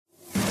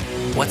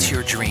What's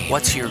your dream?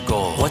 What's your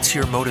goal? What's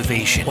your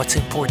motivation? What's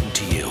important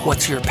to you?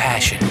 What's your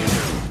passion?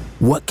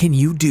 What can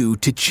you do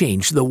to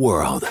change the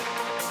world?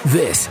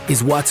 This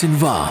is What's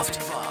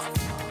Involved.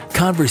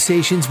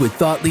 Conversations with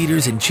thought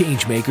leaders and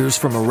change makers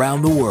from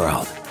around the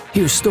world.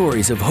 Hear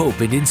stories of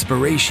hope and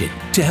inspiration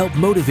to help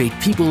motivate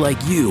people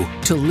like you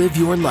to live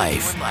your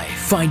life,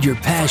 find your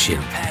passion,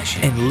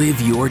 and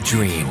live your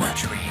dream.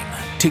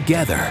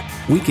 Together,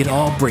 we can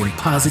all bring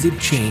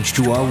positive change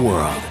to our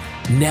world.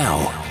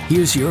 Now,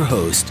 here's your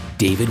host,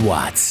 David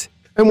Watts.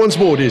 And once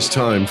more, it is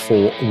time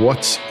for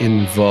What's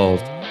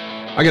Involved.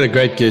 I got a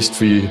great guest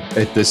for you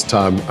at this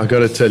time, I got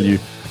to tell you.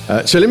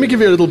 So let me give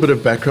you a little bit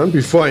of background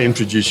before I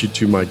introduce you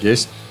to my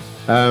guest.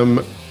 I'm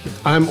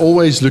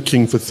always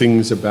looking for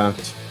things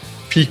about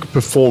peak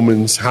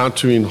performance, how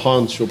to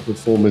enhance your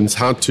performance,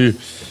 how to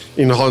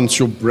enhance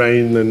your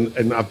brain.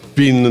 And I've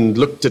been and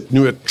looked at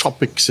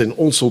nootropics and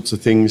all sorts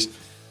of things.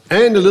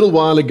 And a little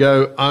while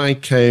ago, I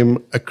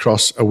came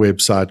across a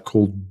website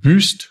called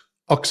Boost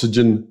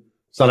Oxygen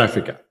South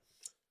Africa.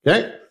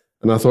 Okay?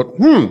 And I thought,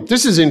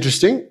 this is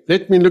interesting.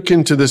 Let me look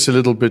into this a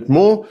little bit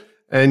more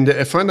and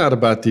find out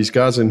about these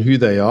guys and who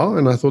they are.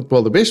 And I thought,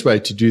 well, the best way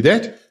to do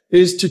that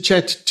is to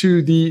chat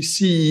to the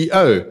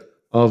CEO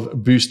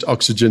of Boost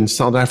Oxygen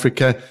South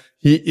Africa.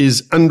 He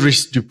is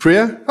Andries du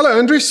Preez. Hello,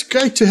 Andries.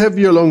 Great to have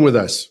you along with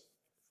us.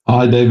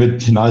 Hi,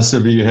 David. Nice to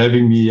be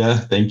having me here.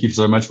 Thank you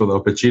so much for the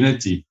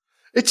opportunity.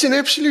 It's an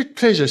absolute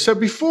pleasure. So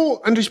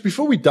before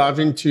we dive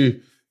into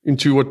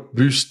what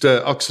Boost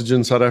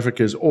Oxygen South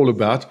Africa is all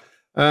about,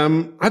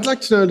 I'd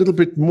like to know a little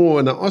bit more,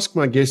 and I ask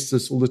my guests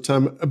this all the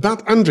time,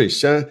 about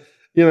Andries.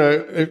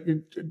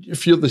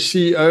 If you're the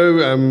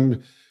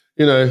CEO,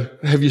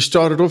 have you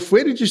started off?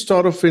 Where did you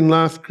start off in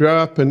life, grow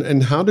up,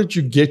 and how did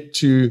you get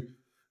to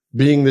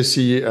being the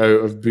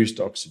CEO of Boost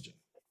Oxygen?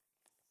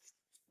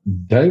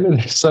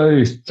 David,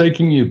 so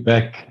taking you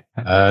back,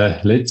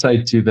 let's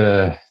say to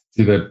the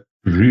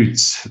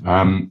roots.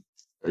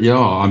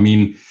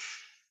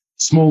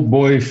 Small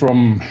boy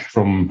from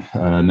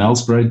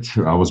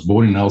Nelspruit. I was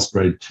born in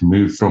Nelspruit,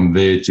 moved from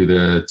there to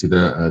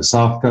the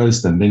South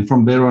Coast, and then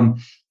from there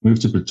on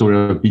moved to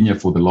Pretoria. Been here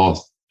for the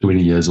last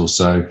 20 years or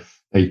so,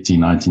 18,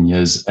 19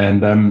 years.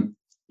 And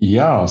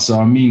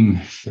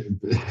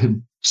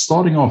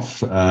starting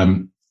off,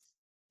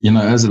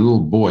 as a little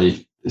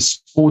boy,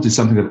 sport is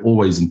something that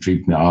always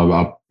intrigued me.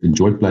 I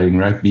enjoyed playing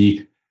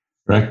rugby.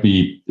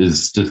 Rugby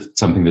is just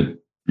something that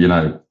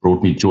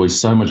brought me joy,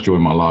 so much joy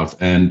in my life.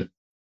 And,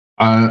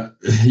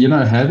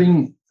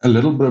 having a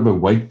little bit of a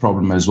weight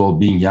problem as well,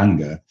 being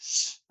younger,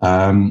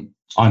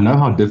 I know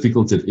how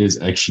difficult it is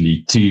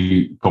actually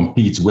to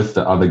compete with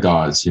the other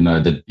guys,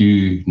 that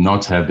do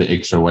not have the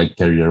extra weight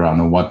carried around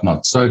and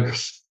whatnot. So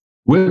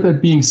with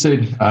that being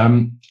said,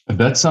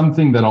 that's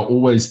something that I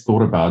always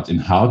thought about in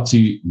how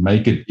to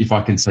make it, if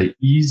I can say,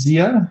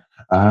 easier.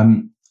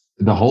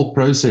 The whole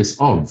process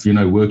of,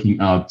 working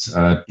out,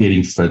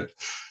 getting fit.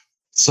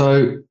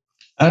 So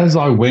as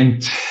I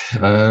went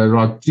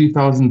around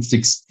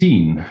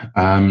 2016,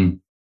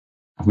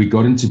 we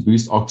got into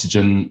Boost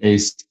Oxygen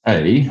SA.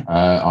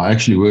 I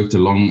actually worked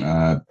along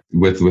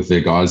with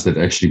the guys that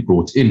actually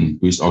brought in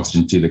Boost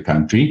Oxygen to the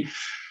country.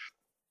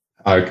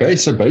 Okay,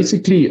 so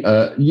basically,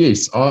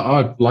 yes,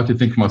 I like to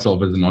think of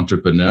myself as an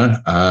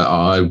entrepreneur.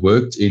 I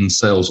worked in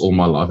sales all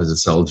my life as a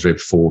sales rep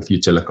for a few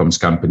telecoms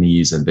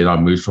companies, and then I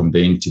moved from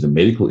there into the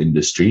medical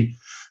industry,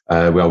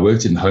 where I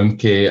worked in home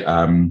care,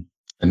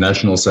 a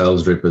national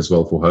sales rep as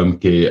well for home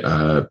care,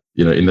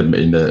 in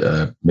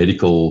the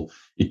medical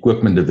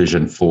equipment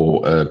division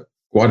for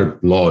quite a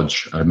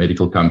large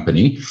medical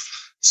company.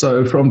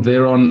 So from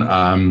there on,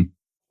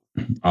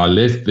 I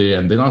left there,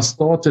 and then I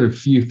started a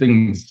few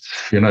things,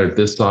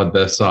 this side,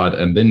 that side,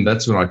 and then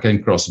that's when I came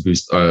across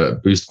Boost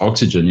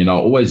Oxygen. I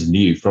always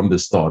knew from the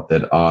start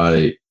that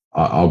I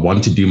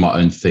want to do my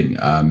own thing.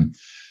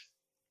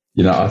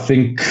 I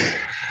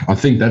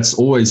think that's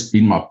always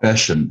been my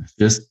passion,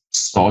 just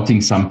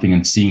starting something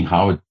and seeing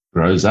how it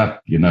grows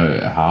up,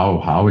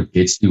 how it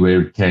gets to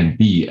where it can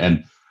be.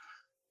 And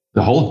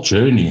the whole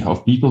journey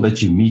of people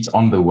that you meet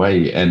on the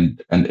way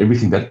and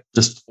everything, that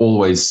just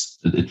always,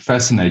 it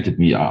fascinated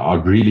me. I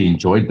really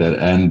enjoyed that.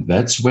 And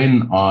that's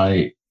when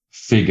I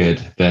figured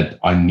that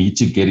I need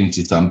to get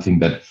into something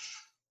that,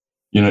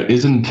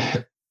 isn't,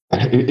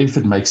 if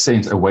it makes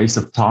sense, a waste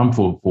of time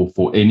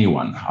for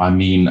anyone. I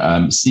mean,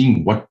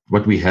 seeing what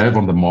we have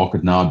on the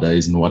market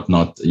nowadays and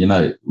whatnot,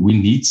 we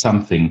need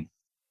something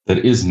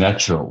that is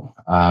natural,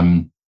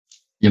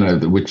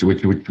 which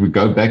we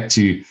go back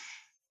to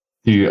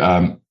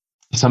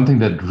something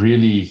that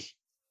really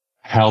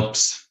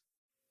helps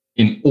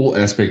in all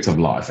aspects of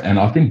life. And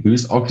I think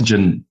Boost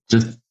Oxygen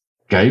just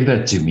gave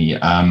that to me.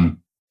 And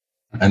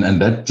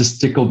that just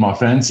tickled my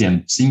fancy,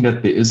 and seeing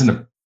that there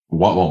isn't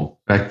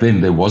back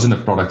then there wasn't a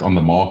product on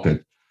the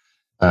market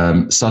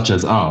such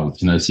as ours,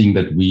 seeing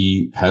that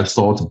we have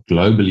started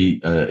globally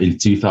in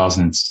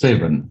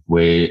 2007,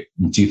 where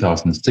in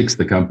 2006,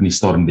 the company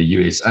started in the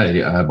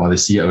USA by the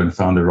CEO and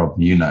founder, Rob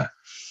Nuno.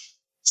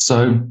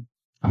 So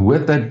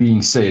with that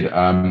being said,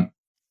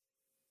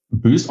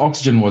 Boost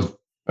Oxygen was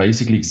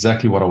basically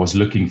exactly what I was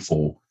looking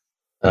for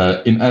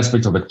in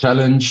aspects of a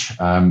challenge,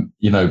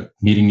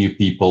 meeting new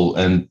people,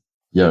 and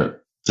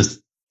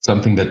just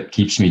something that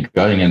keeps me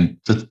going, and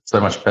just so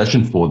much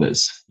passion for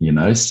this,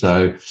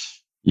 So,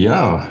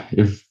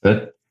 if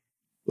that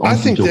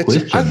answers your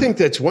question. I think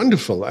that's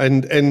wonderful,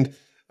 and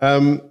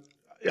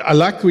I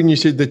like when you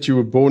said that you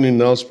were born in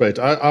Nelspruit.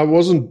 I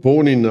wasn't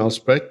born in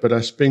Nelspruit, but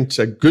I spent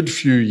a good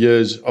few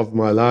years of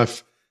my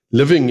life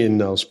living in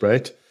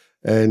Nelspruit,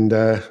 and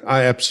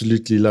I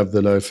absolutely love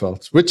the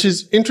Lowveld, which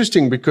is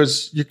interesting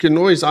because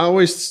I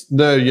always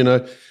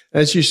know,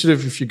 as you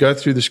if you go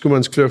through the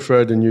Schoemanskloof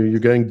Road and you're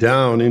going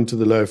down into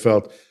the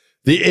Lowveld,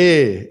 the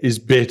air is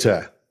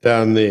better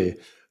down there.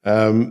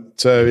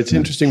 So it's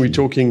interesting we're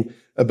talking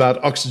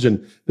about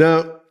oxygen.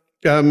 Now,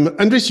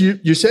 Andries,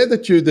 you say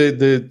that you're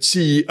the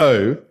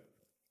CEO.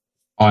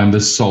 I'm the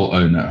sole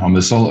owner. I'm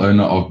the sole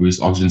owner of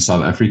Boost Oxygen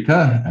South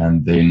Africa.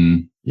 And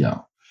then,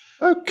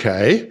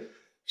 Okay.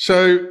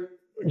 So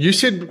you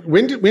said,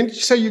 when did you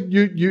say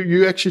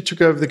you actually took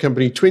over the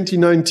company?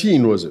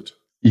 2019, was it?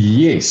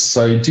 Yes.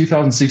 So in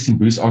 2016,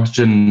 Boost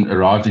Oxygen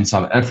arrived in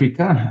South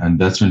Africa. And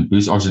that's when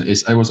Boost Oxygen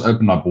SA was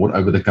opened. I bought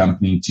over the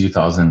company in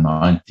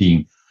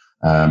 2019.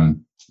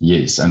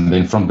 Yes, and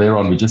then from there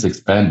on, we just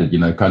expanded,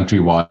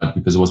 countrywide,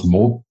 because it was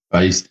more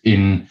based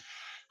in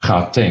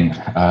Gauteng.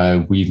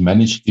 We've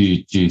managed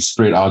to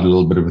spread out a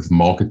little bit with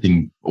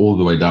marketing all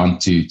the way down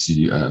to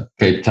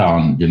Cape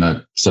Town,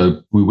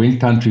 So we went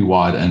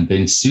countrywide, and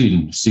then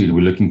soon we're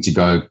looking to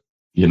go,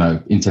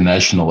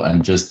 international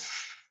and just,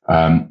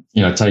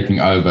 taking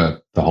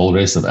over the whole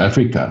rest of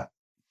Africa.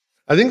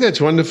 I think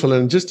that's wonderful.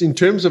 And just in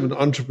terms of an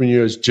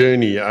entrepreneur's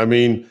journey, I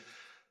mean,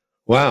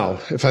 wow,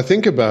 if I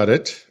think about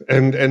it,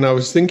 and I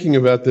was thinking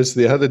about this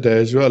the other day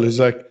as well, it's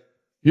like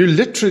you're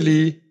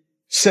literally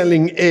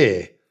selling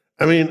air.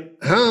 I mean,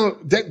 how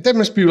that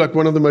must be like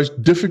one of the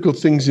most difficult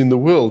things in the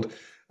world.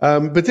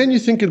 But then you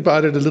think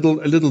about it a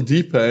little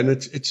deeper, and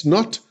it's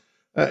not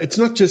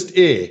just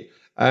air.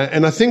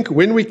 And I think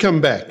when we come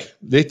back,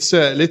 let's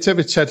have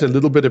a chat a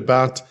little bit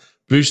about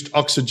Boost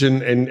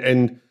Oxygen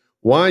and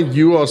why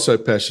you are so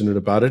passionate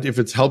about it, if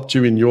it's helped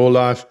you in your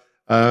life.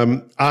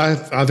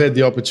 I've had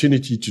the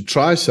opportunity to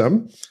try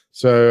some,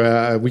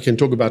 so we can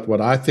talk about what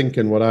I think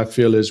and what I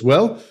feel as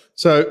well.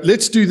 So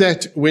let's do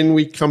that when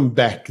we come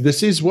back.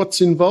 This is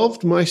What's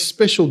Involved. My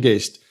special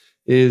guest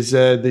is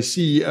the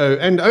CEO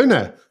and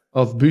owner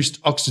of Boost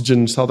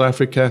Oxygen South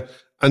Africa,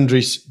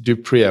 Andries du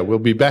Preez. We'll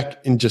be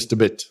back in just a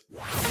bit.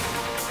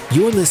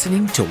 You're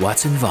listening to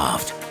What's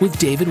Involved with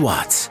David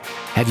Watts.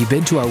 Have you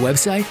been to our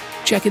website?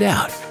 Check it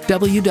out,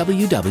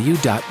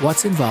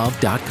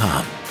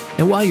 www.whatsinvolved.com.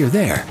 And while you're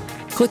there,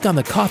 click on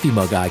the coffee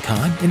mug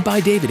icon and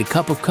buy David a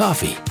cup of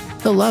coffee.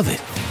 He'll love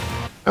it.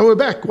 And we're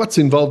back. What's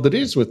Involved it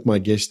is with my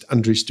guest,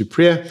 Andries du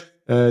Preez,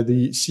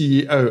 the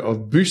CEO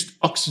of Boost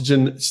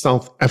Oxygen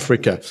South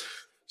Africa.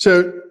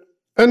 So,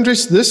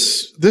 Andries,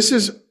 this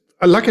is,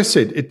 like I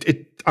said,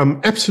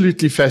 I'm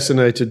absolutely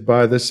fascinated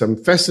by this. I'm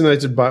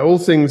fascinated by all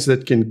things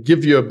that can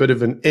give you a bit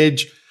of an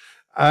edge.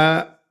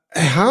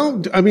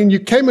 You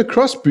came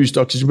across Boost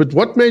Oxygen, but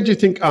what made you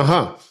think,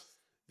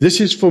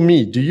 this is for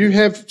me? Do you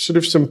have sort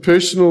of some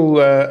personal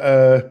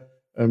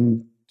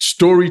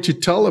story to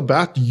tell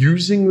about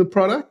using the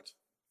product?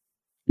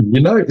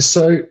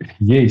 So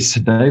yes,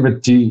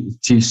 David,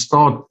 to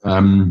start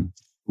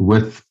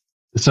with,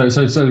 so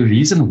the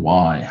reason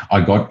why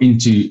I got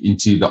into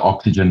the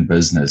oxygen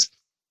business.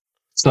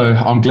 So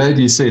I'm glad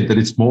you said that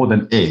it's more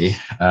than air.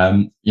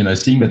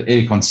 Seeing that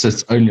air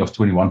consists only of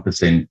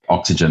 21%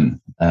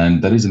 oxygen,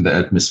 and that is in the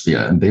atmosphere,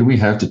 and then we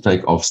have to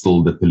take off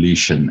still the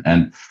pollution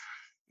and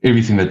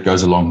everything that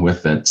goes along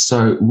with it.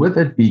 So with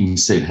that being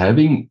said,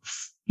 having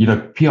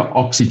pure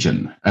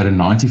oxygen at a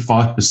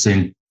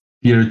 95%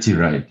 purity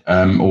rate,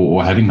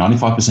 or having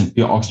 95%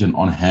 pure oxygen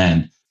on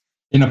hand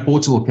in a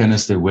portable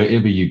canister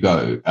wherever you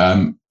go.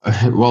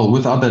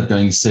 Without that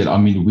going said,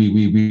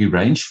 we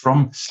range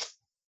from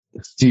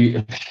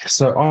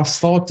so I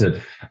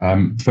started,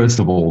 first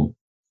of all,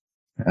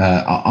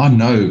 I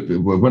know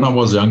when I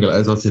was younger,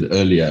 as I said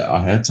earlier,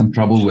 I had some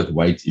trouble with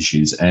weight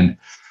issues, and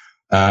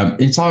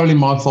entirely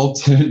my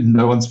fault,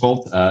 no one's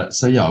fault.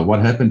 What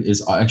happened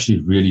is I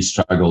actually really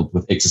struggled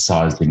with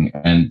exercising,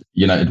 and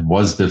it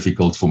was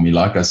difficult for me.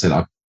 Like I said,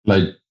 I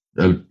played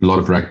a lot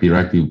of rugby.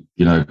 Rugby,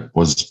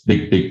 was a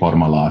big part of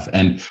my life,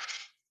 and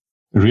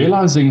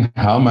realizing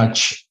how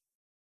much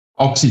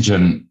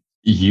oxygen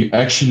you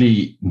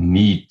actually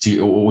need to,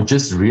 or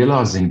just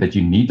realizing that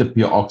you need the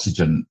pure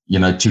oxygen,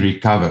 to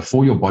recover,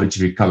 for your body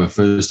to recover,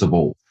 first of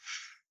all.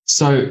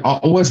 So I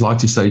always like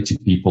to say to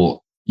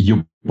people,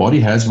 your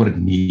body has what it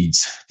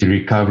needs to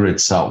recover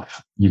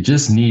itself. You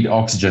just need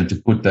oxygen to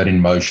put that in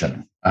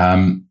motion.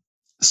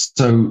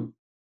 So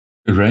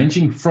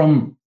ranging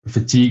from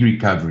fatigue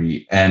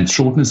recovery and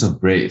shortness of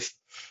breath,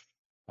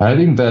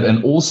 having that,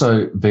 and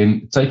also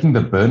then taking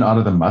the burn out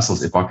of the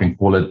muscles, if I can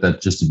call it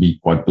that, just to be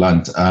quite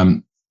blunt,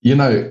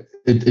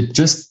 it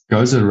just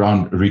goes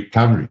around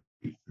recovery,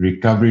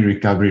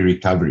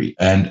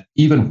 and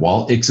even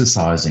while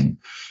exercising.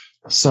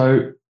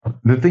 So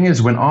The thing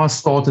is, when I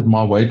started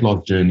my weight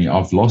loss journey,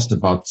 I've lost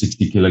about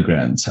 60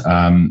 kilograms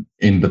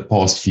in the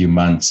past few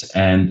months.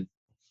 And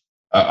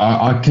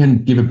I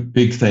can give a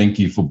big thank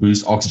you for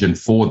Boost Oxygen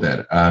for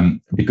that,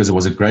 because it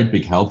was a great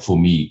big help for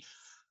me,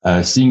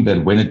 seeing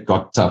that when it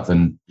got tough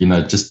and,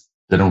 just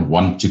didn't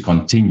want to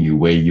continue,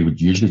 where you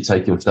would usually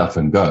take your stuff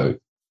and go,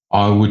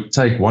 I would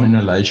take one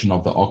inhalation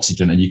of the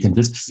oxygen and you can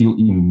just feel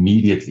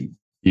immediately,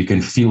 you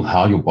can feel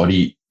how your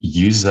body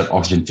uses that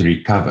oxygen to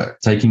recover,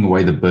 taking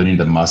away the burn in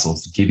the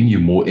muscles, giving you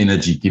more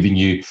energy, giving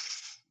you,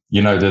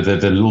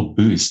 the little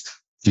boost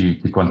to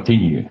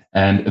continue.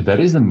 And that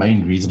is the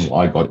main reason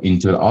why I got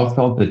into it. I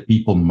felt that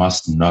people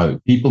must know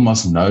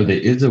there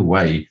is a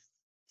way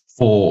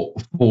for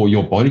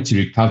your body to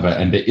recover,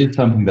 and there is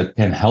something that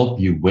can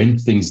help you when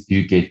things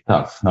do get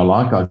tough. Now,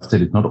 like I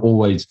said, it's not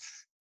always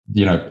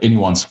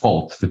anyone's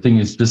fault. The thing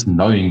is just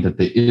knowing that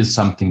there is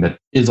something that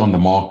is on the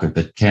market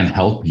that can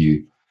help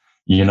you,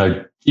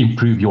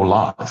 improve your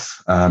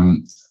life.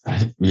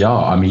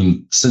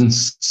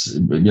 Since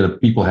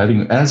people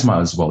having asthma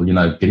as well,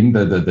 getting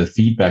the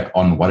feedback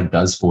on what it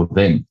does for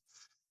them,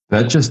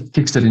 that just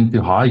kicks it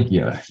into high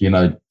gear.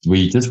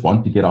 We just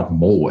want to get out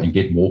more and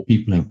get more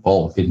people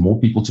involved, get more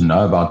people to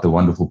know about the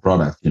wonderful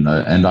product, and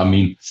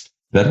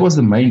that was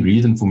the main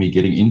reason for me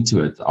getting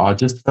into it. I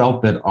just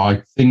felt that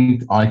I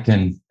think I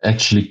can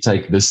actually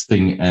take this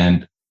thing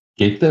and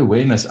get the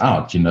awareness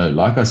out,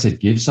 like I said,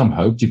 give some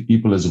hope to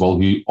people as well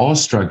who are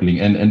struggling.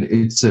 And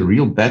it's a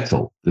real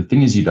battle. The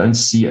thing is, you don't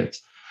see it,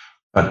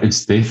 but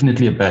it's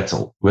definitely a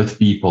battle with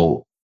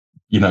people,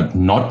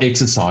 not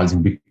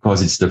exercising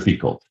because it's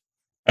difficult.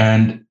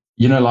 And,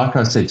 like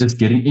I said, just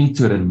getting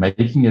into it and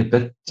making it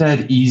that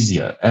tad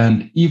easier.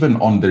 And even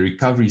on the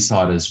recovery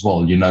side as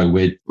well,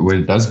 where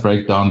it does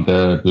break down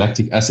the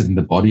lactic acid in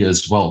the body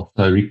as well.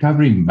 So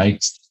recovery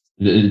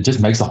just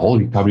makes the whole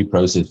recovery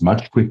process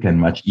much quicker and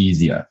much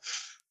easier.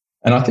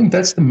 And I think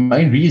that's the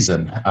main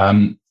reason,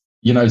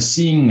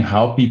 seeing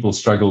how people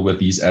struggle with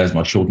these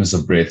asthma, shortness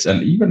of breath,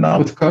 and even now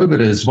with COVID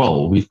as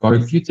well. We've got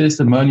a few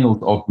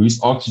testimonials of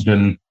Boost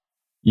Oxygen,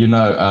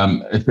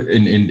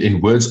 in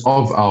words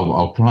of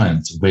our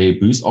clients, where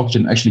Boost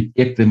Oxygen actually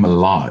kept them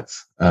alive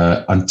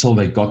until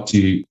they got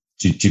to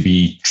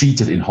be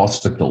treated in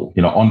hospital,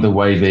 on the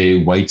way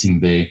there, waiting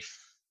there.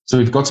 So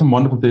we've got some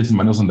wonderful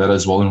testimonials on that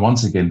as well. And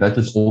once again, that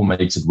just all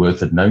makes it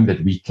worth it, knowing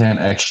that we can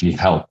actually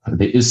help.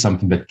 There is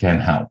something that can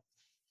help.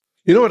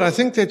 You know what? I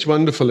think that's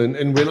wonderful.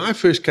 And when I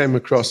first came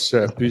across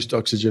Boost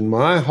Oxygen,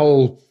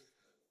 the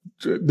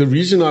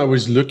reason I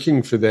was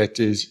looking for that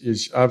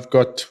is I've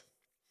got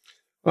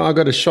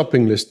a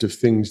shopping list of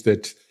things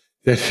that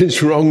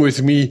is wrong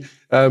with me.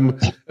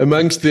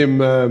 Amongst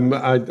them,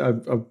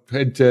 I've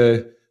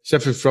had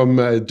suffered from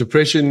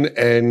depression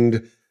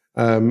and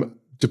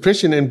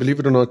believe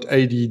it or not,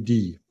 ADD.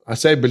 I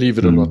say believe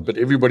it or not, but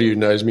everybody who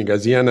knows me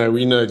goes, yeah, no,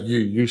 we know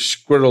you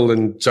squirrel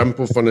and jump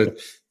off on a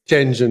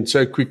tangent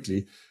so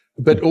quickly.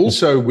 But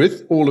also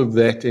with all of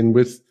that and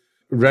with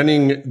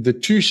running the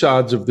two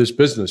sides of this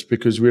business,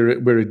 because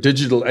we're a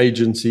digital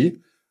agency,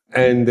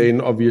 and then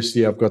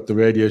obviously I've got the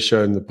radio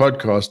show and the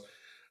podcast,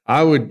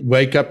 I would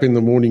wake up in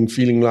the morning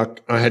feeling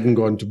like I hadn't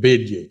gone to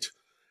bed yet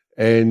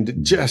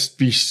and just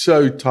be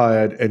so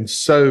tired and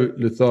so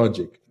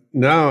lethargic.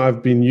 Now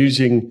I've been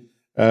using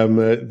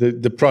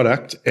the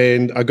product,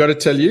 and I got to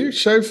tell you,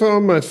 so far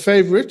my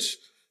favorite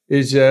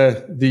is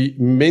the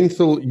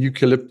menthol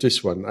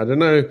eucalyptus one. I don't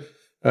know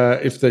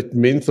if that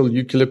menthol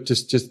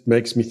eucalyptus just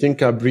makes me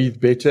think I breathe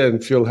better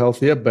and feel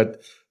healthier,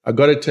 but I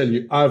got to tell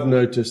you, I've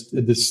noticed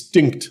a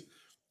distinct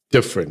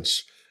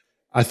difference.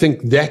 I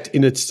think that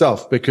in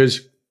itself,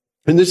 because,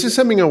 and this is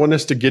something I want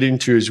us to get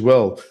into as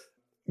well.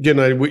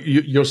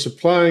 You're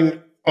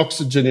supplying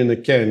oxygen in a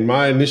can.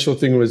 My initial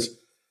thing was,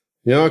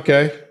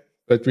 okay,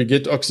 but we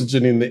get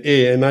oxygen in the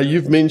air. And now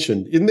you've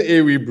mentioned in the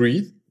air we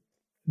breathe,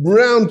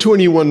 around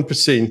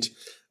 21%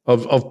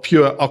 of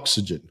pure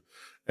oxygen.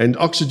 And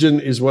oxygen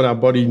is what our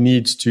body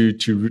needs to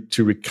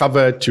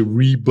recover, to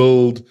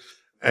rebuild.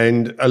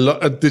 And a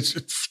lot of this,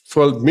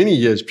 for many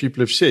years, people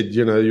have said,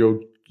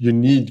 you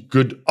need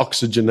good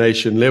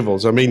oxygenation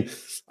levels. I mean,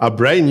 our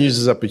brain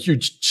uses up a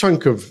huge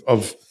chunk of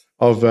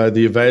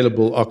the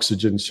available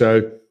oxygen.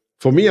 So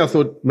for me, I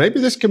thought maybe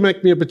this can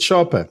make me a bit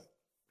sharper,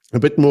 a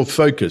bit more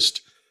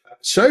focused.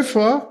 So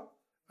far,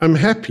 I'm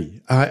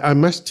happy. I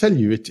must tell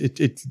you,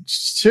 it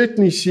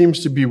certainly seems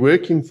to be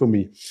working for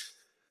me.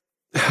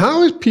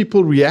 How have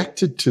people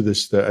reacted to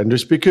this, though,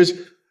 Andries? Because,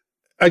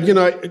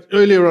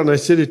 earlier on I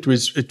said it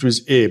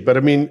was air, but I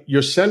mean,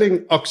 you're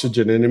selling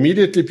oxygen, and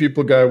immediately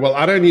people go, well,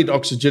 I don't need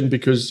oxygen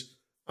because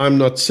I'm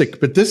not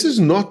sick. But this is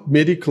not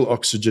medical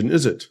oxygen,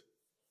 is it?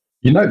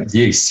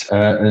 Yes.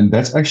 And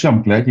that's actually,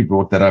 I'm glad you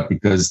brought that up,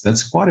 because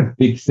that's quite a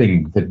big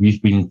thing that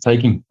we've been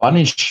taking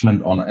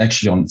punishment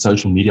on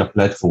social media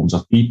platforms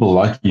of people,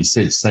 like you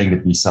said, saying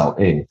that we sell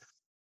air.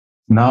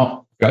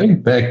 Now,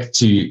 going back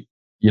to,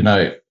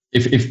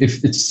 if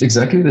it's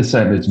exactly the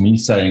same as me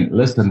saying,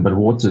 listen, but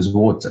water is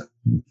water.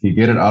 If you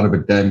get it out of a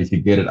dam, if you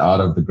get it out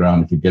of the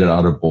ground, if you get it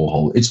out of a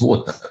borehole, it's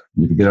water.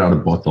 If you get it out of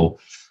a bottle,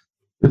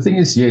 The thing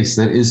is, yes,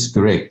 that is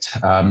correct.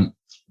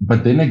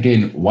 But then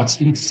again,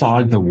 what's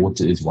inside the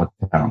water is what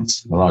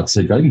counts. All right.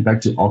 So going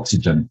back to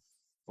oxygen,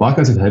 like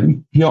I said,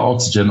 having pure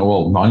oxygen,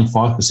 or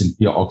 95%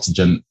 pure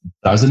oxygen,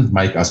 doesn't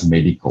make us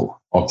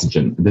medical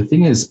oxygen. The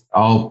thing is,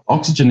 our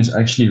oxygen is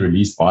actually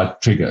released by a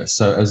trigger.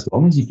 So as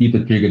long as you keep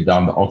the trigger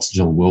down, the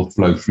oxygen will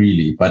flow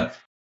freely. But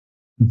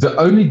the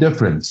only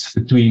difference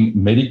between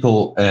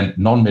medical and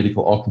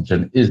non-medical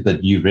oxygen is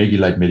that you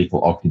regulate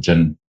medical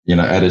oxygen,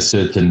 at a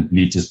certain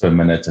liters per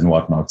minute and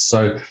whatnot.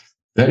 So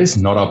that is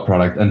not our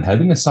product. And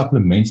having a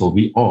supplemental,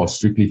 we are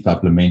strictly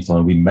supplemental,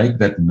 and we make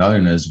that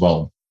known as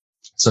well.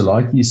 So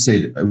like you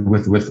said,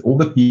 with all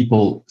the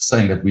people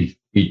saying that we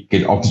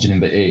get oxygen in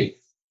the air,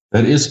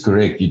 that is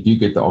correct. You do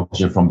get the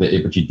oxygen from the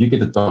air, but you do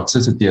get the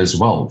toxicity as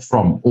well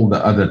from all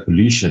the other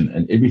pollution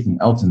and everything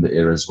else in the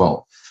air as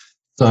well.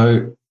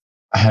 So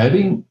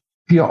having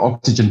pure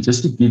oxygen,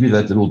 just to give you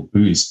that little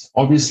boost,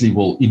 obviously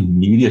will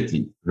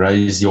immediately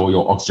raise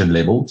your oxygen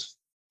levels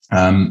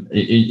in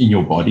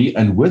your body.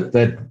 And with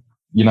that,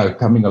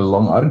 coming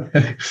along,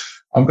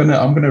 I'm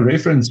gonna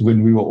reference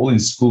when we were all in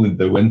school in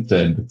the winter,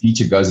 and the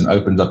teacher goes and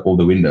opens up all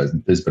the windows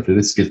and says, "But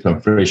let's get some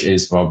fresh air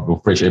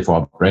for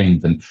our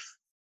brains." And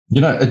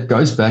it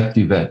goes back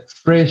to that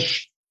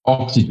fresh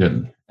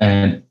oxygen,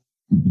 and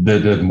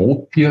the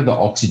more pure the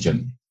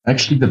oxygen,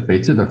 actually, the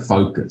better the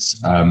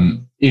focus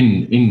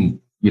in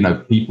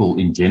people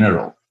in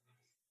general,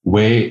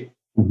 where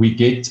we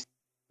get.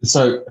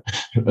 So,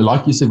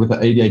 like you said, with the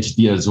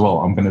ADHD as well,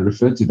 I'm going to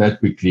refer to that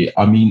quickly.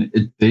 I mean,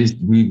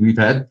 we've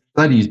had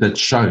studies that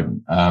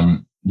shown,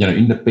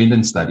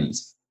 independent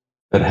studies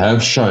that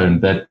have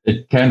shown that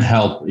it can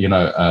help,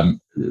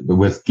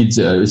 with kids,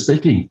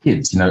 especially in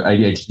kids,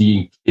 ADHD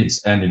in kids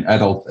and in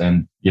adults,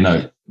 and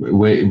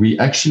where we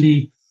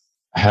actually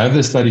have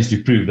the studies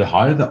to prove the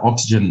higher the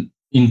oxygen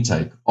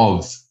intake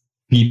of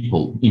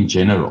people in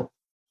general,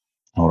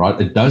 all right,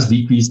 it does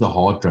decrease the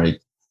heart rate.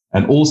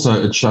 And also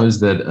it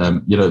shows that,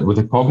 with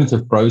the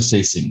cognitive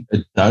processing,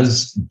 it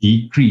does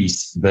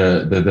decrease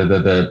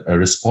the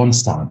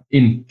response time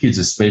in kids,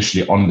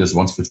 especially on this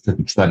one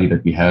specific study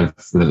that we have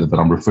that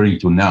I'm referring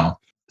to now.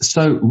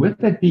 So with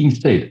that being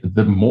said,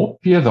 the more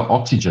pure the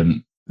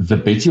oxygen, the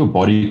better your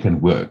body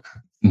can work.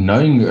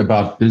 Knowing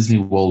about Disney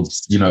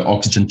World's,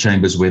 oxygen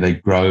chambers where they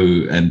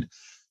grow and,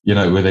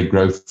 where they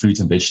grow fruits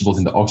and vegetables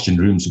in the oxygen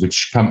rooms,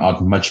 which come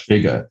out much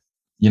bigger.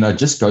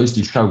 Just goes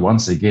to show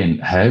once again,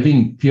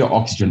 having pure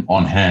oxygen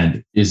on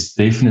hand is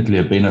definitely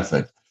a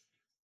benefit.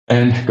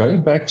 And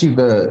going back to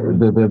the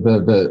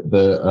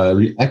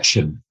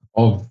reaction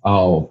of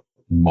our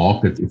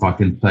market, if I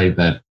can say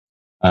that,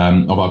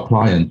 of our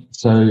clients.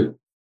 So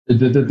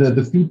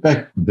the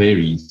feedback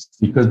varies,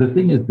 because the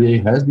thing is,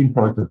 there has been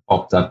products that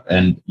popped up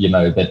and,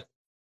 that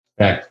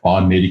backed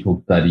by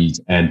medical studies.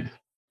 And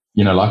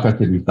like I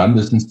said, we've done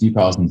this since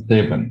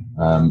 2007.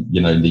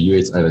 In the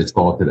USA they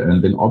started,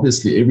 and then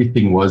obviously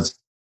everything was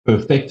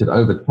perfected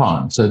over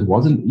time. So it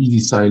wasn't easy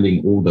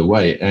sailing all the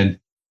way. And,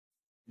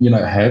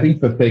 having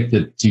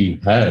perfected to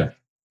have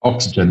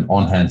oxygen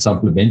on hand,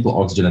 supplemental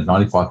oxygen at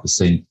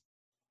 95%,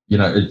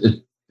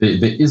 there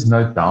is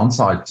no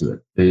downside to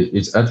it. There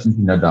is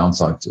absolutely no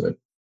downside to it.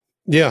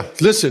 Yeah,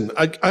 listen,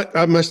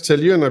 I must tell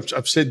you, and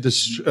I've said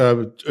this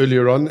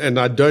earlier on, and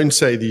I don't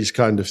say these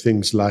kind of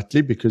things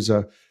lightly, because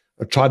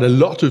I've tried a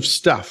lot of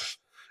stuff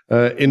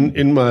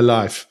in my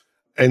life,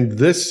 and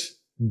this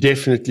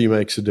definitely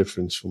makes a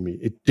difference for me.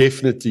 It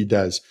definitely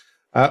does.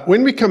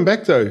 When we come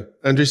back, though,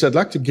 Andries, I'd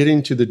like to get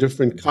into the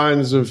different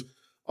kinds of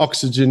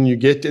oxygen you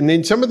get, and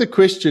then some of the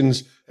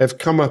questions have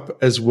come up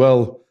as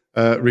well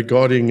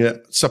regarding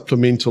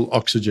supplemental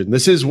oxygen.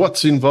 This is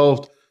What's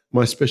Involved.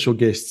 My special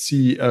guest,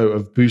 CEO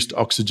of Boost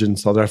Oxygen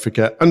South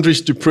Africa,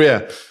 Andries du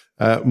Preez.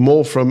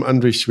 More from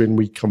Andries when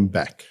we come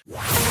back.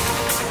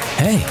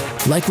 Hey,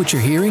 like what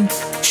you're hearing?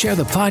 Share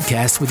the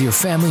podcast with your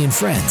family and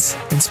friends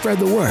and spread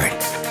the word.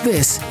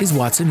 This is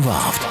What's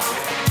Involved.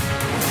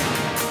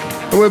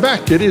 And we're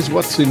back. It is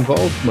What's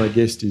Involved. My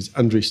guest is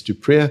Andries du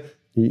Preez.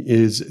 He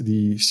is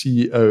the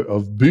CEO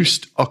of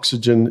Boost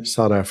Oxygen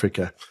South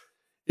Africa.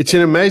 It's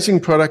an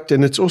amazing product,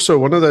 and it's also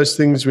one of those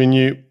things when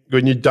you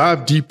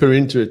dive deeper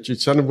into it, you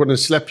sort of want to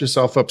slap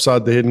yourself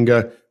upside the head and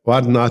go,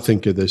 why didn't I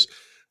think of this?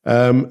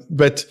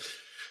 But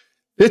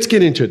let's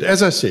get into it.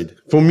 As I said,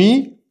 for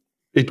me,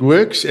 it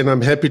works, and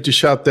I'm happy to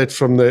shout that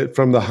from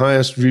the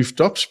highest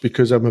rooftops,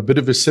 because I'm a bit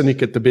of a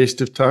cynic at the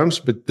best of times.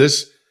 But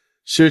this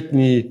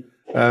certainly,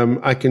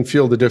 I can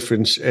feel the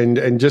difference,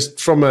 and just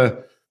from a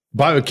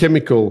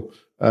biochemical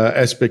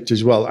aspect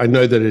as well, I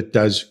know that it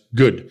does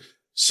good.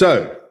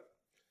 So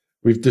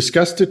we've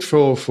discussed it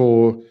for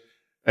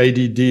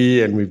ADD,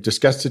 and we've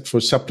discussed it for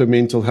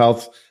supplemental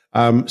health.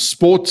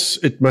 Sports,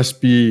 it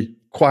must be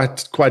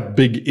quite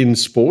big in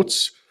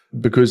sports.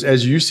 Because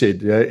as you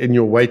said, in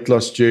your weight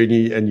loss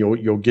journey and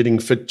your getting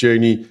fit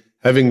journey,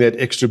 having that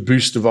extra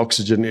boost of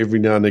oxygen every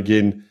now and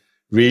again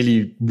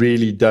really,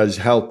 really does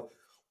help.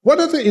 What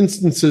other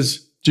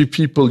instances do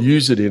people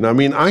use it in? I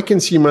mean, I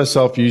can see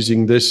myself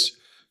using this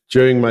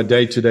during my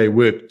day-to-day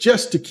work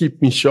just to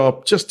keep me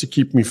sharp, just to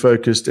keep me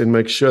focused and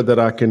make sure that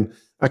I can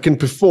I can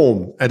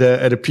perform at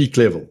a peak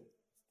level?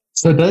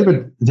 So,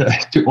 David,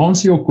 to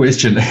answer your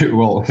question,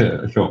 well,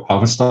 how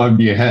much time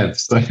do you have?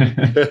 So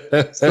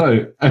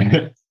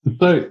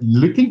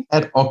looking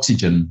at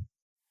oxygen,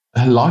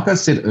 like I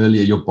said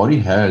earlier, your body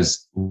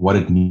has what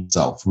it needs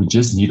itself. We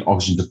just need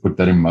oxygen to put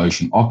that in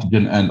motion.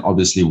 Oxygen and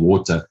obviously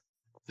water,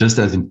 just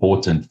as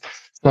important.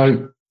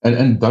 So,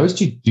 and those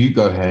two do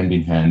go hand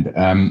in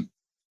hand.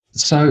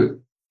 So,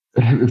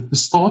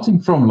 starting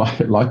from,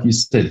 like you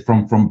said,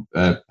 from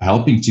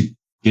helping to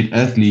get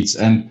athletes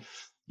and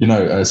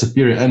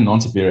superior and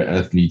non-superior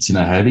athletes,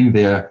 having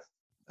their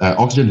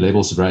oxygen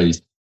levels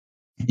raised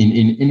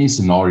in any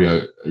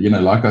scenario,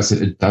 like I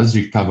said, it does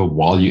recover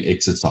while you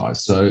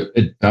exercise. So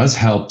it does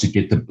help to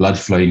get the blood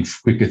flowing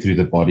quicker through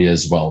the body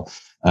as well,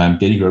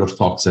 getting rid of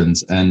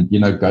toxins and,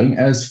 going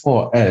as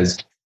far as,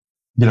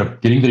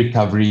 getting the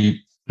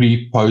recovery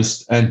pre,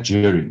 post, and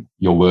during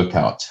your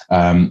workout.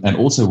 And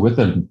also with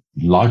a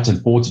light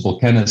and portable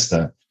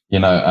canister,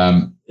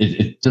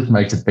 it just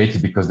makes it better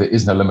because there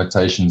is no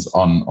limitations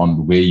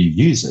on where you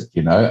use it,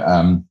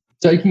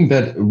 Taking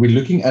that, we're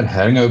looking at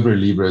hangover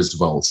reliever as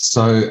well.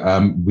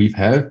 So we've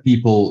had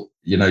people,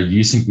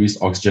 using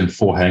Boost Oxygen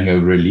for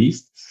hangover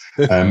relief.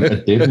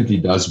 It definitely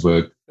does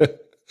work.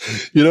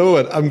 You know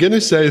what? I'm going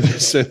to say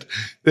this, and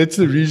that's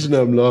the reason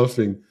I'm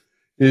laughing.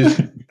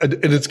 And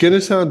it's going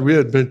to sound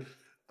weird, but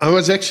I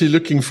was actually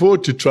looking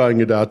forward to trying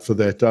it out for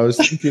that. I was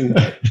thinking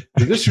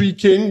this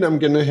weekend I'm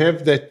going to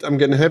have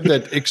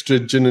that extra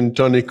gin and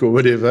tonic or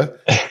whatever.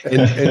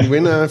 And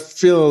when I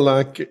feel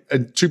like a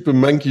troop of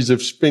monkeys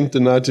have spent the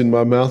night in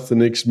my mouth the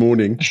next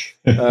morning,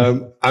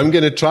 I'm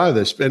going to try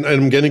this. And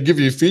I'm going to give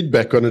you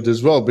feedback on it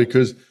as well,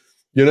 because,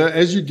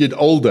 as you get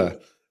older,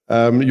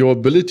 your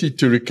ability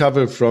to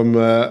recover from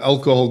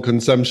alcohol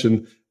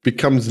consumption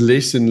becomes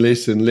less and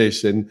less and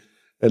less. And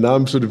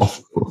I'm sort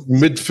of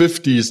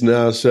mid-50s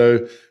now,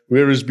 so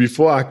whereas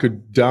before I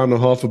could down a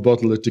half a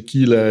bottle of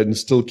tequila and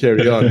still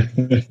carry on,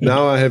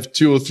 now I have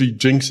 2 or 3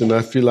 drinks and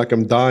I feel like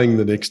I'm dying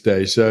the next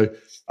day. So,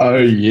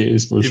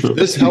 yes, for sure. If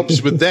this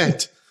helps with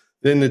that,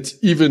 then it's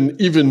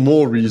even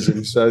more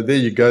reason. So there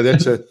you go.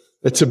 That's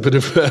a bit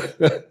of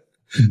a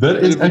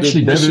that is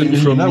actually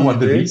David. You know what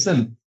the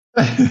reason?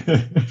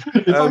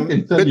 If I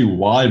can tell you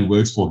why it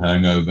works for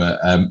hangover.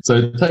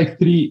 So take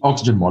 3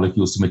 oxygen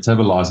molecules to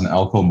metabolize an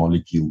alcohol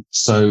molecule.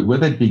 So with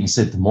that being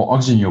said, the more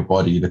oxygen in your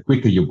body, the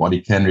quicker your body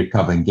can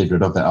recover and get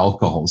rid of the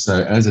alcohol.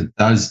 So as it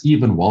does,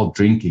 even while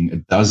drinking,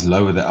 it does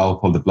lower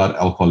the blood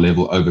alcohol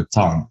level over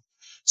time.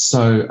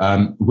 So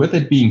with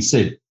that being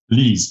said,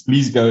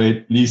 please go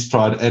ahead, please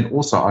try it. And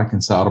also I can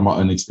say out of my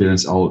own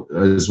experience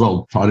as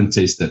well, tried and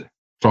tested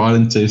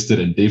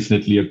and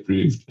definitely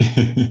approved.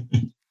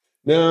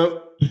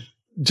 Now,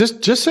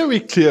 just so we're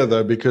clear,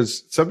 though,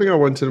 because something I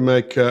wanted to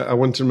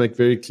make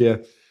very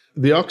clear,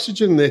 the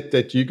oxygen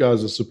that you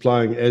guys are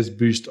supplying as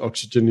Boost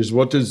Oxygen is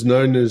what is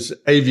known as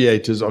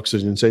aviator's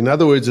oxygen. So in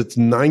other words, it's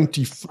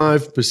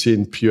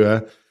 95%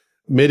 pure.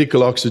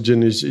 Medical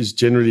oxygen is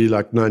generally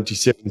like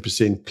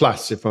 97%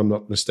 plus, if I'm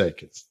not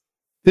mistaken.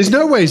 There's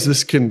no ways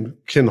this can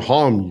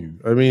harm you.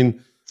 I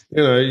mean,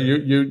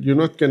 you're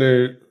not going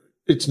to.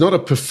 It's not a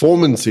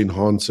performance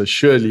enhancer,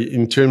 surely,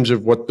 in terms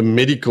of what the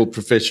medical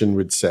profession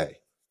would say.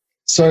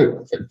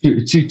 So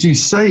to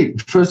say,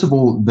 first of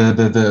all,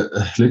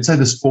 the let's say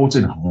the sports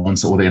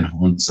enhancer or the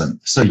enhancer.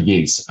 So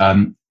yes,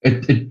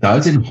 it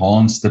does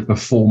enhance the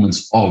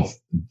performance of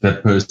the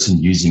person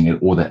using it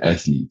or the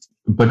athlete.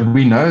 But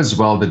we know as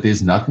well that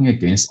there's nothing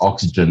against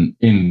oxygen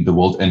in the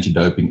World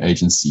Anti-Doping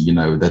Agency,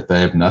 that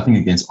they have nothing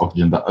against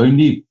oxygen. The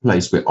only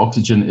place where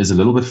oxygen is a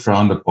little bit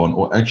frowned upon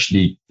or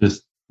actually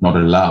just not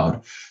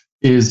allowed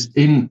is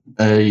in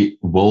a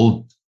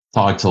world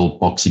title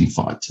boxing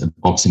fight, a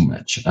boxing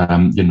match.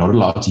 You're not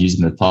allowed to use it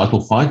in a title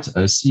fight,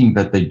 seeing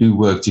that they do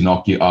work to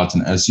knock you out.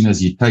 And as soon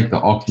as you take the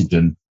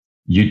oxygen,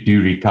 you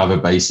do recover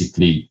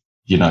basically,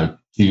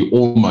 to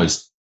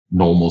almost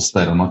normal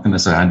state. I'm not going to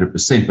say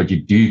 100%, but you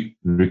do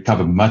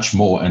recover much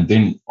more. And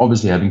then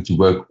obviously having to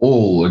work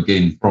all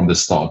again from the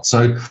start.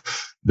 So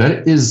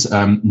that is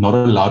not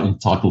allowed in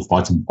title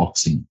fights in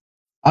boxing.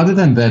 Other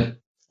than that,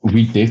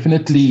 we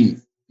definitely,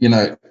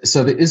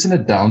 so there isn't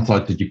a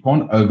downside that you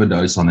can't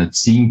overdose on it,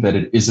 seeing that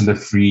it isn't a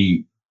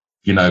free,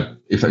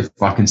 if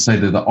I can say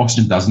that the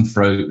oxygen doesn't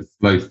flow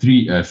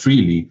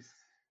freely.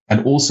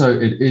 And also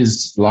it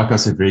is, like I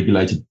said,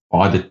 regulated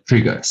by the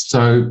trigger.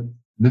 So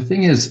the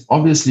thing is,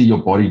 obviously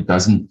your body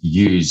doesn't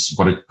use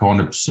what it can't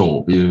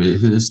absorb.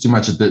 If there's too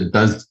much, it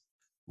does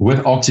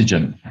with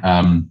oxygen,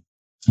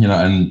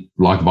 and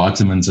like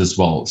vitamins as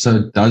well. So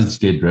it does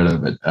get rid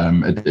of it.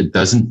 It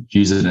doesn't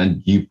use it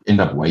and you end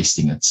up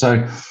wasting it.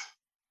 So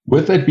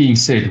with that being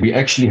said, we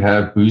actually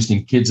have Boost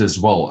in kids as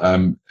well.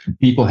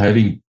 People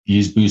having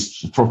used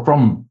Boost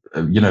from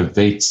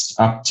vets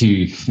up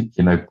to,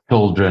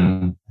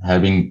 children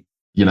having,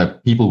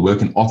 people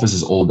work in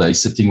offices all day,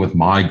 sitting with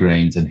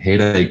migraines and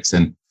headaches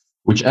and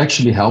which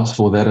actually helps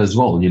for that as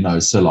well,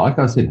 So like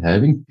I said,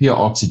 having pure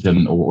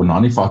oxygen or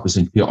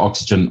 95% pure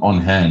oxygen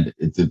on hand,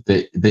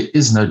 there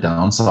is no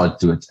downside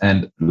to it.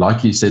 And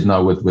like you said,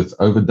 now with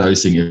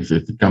overdosing,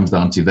 if it comes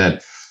down to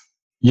that,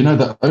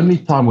 the only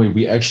time where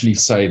we actually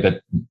say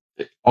that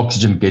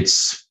oxygen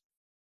gets,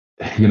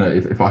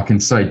 if I can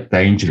say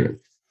dangerous,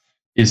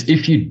 is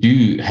if you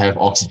do have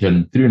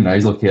oxygen through a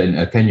nasal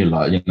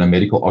cannula,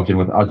 medical oxygen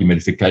without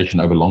humidification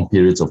over long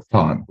periods of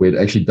time, where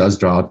it actually does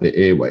dry out the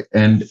airway.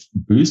 And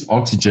boost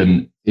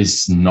oxygen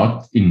is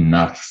not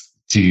enough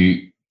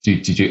to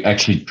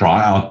actually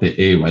dry out the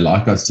airway,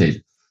 like I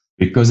said,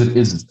 because it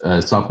is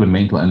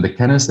supplemental. And the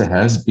canister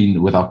has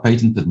been, with our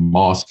patented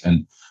mask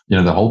and,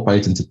 the whole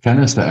patented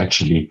canister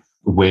actually,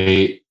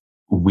 where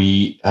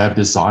we have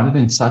designed it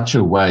in such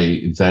a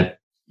way that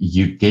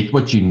you get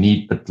what you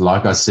need, but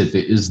like I said,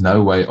 there is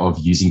no way of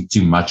using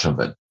too much of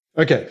it.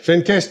 Okay,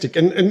 fantastic.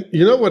 And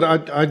you know what?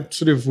 I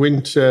sort of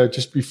went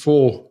just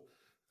before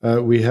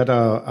we had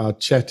our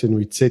chat and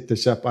we'd set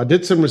this up. I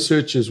did some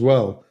research as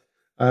well,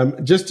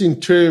 just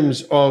in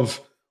terms of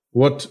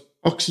what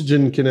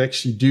oxygen can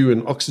actually do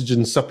and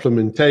oxygen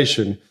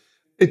supplementation.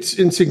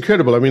 It's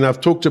incredible. I mean, I've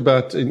talked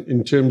about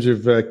in terms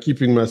of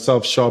keeping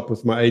myself sharp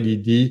with my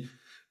ADD.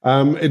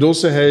 It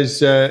also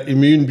has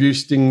immune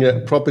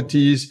boosting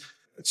properties.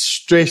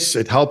 Stress,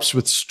 it helps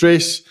with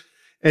stress.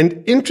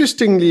 And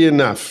interestingly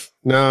enough,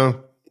 now,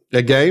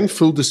 again,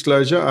 full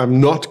disclosure,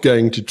 I'm not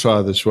going to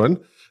try this one.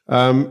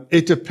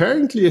 It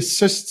apparently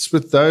assists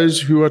with those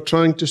who are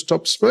trying to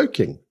stop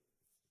smoking.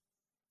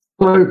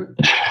 So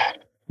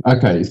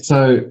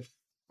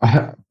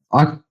I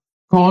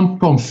can't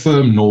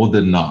confirm nor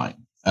deny.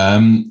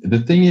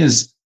 The thing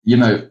is,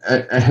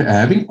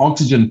 having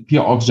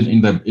pure oxygen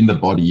in the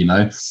body,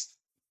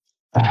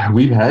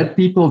 we've had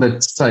people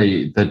that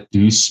say that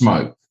do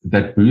smoke,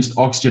 that boost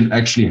oxygen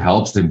actually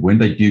helps them when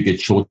they do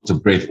get short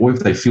of breath, or if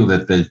they feel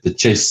that the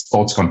chest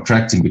starts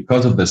contracting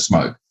because of the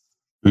smoke.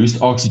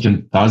 Boost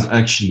oxygen does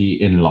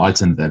actually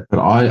enlighten that.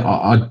 But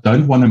I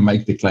don't want to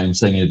make the claim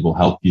saying it will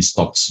help you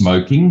stop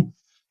smoking,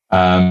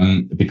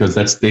 because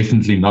that's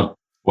definitely not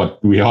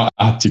what we are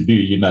out to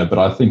do, But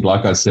I think,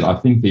 like I said, I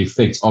think the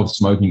effects of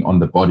smoking on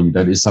the body,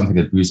 that is something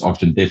that boost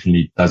oxygen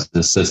definitely does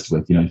assist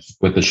with,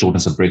 with the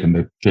shortness of breath and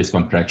the chest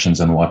contractions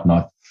and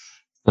whatnot.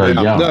 So,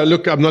 yeah. No,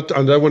 look, I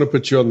don't want to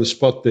put you on the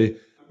spot there,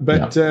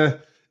 but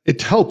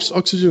it helps.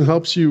 Oxygen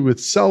helps you with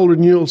cell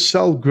renewal,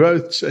 cell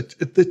growth.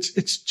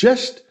 It's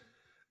just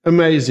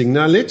amazing.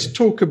 Now, let's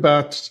talk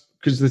about,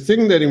 because the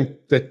thing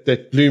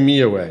that blew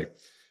me away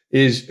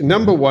is,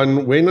 number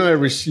one, when I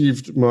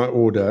received my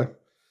order,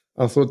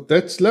 I thought,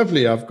 that's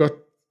lovely. I've got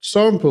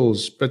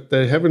samples, but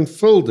they haven't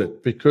filled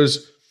it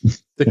because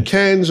the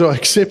cans are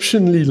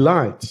exceptionally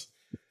light.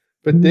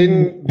 But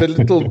then the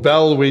little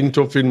bell went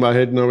off in my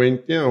head and I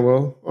went, yeah,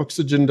 well,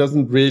 oxygen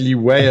doesn't really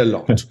weigh a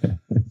lot.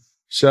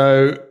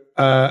 So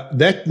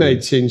that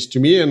made sense to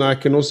me. And I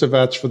can also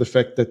vouch for the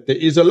fact that there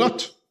is a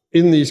lot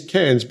in these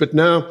cans. But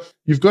now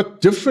you've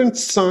got different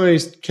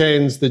sized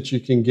cans that you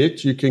can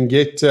get. You can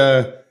get,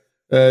 I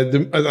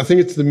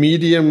think it's the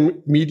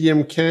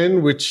medium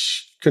can,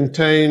 which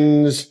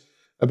contains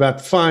about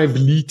 5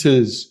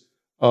 liters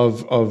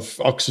of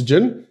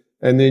oxygen.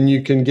 And then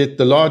you can get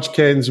the large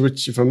cans,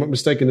 which, if I'm not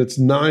mistaken, it's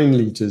 9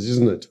 liters,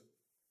 isn't it?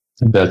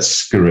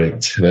 That's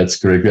correct. We have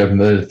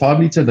the 5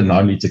 liter, the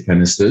 9 liter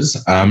canisters.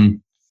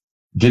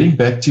 Getting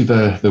back to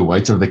the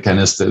weight of the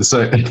canisters.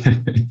 So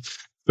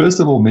first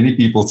of all, many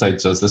people say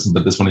to us, listen,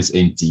 but this one is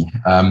empty.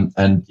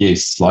 And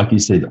yes, like you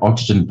said,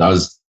 oxygen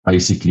does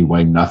basically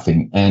weigh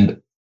nothing.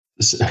 And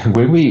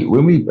when we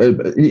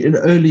in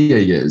earlier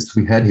years,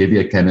 we had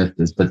heavier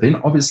canisters, but then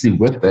obviously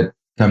with that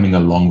coming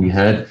along, we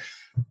had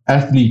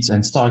athletes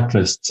and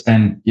cyclists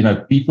and,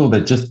 people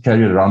that just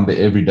carry it around their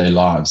everyday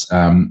lives,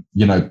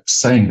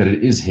 saying that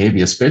it is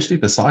heavy, especially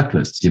the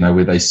cyclists,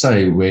 where they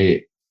say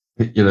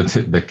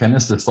the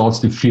canister starts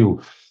to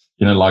feel,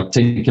 like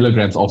 10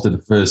 kilograms after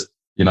the first,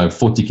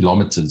 40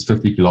 kilometers,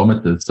 50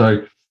 kilometers.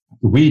 So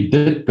we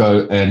did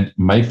go and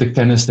make the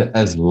canister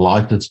as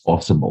light as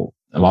possible.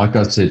 Like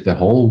I said, the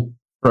whole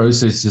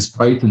process is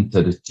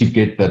patented to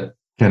get that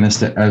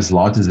canister as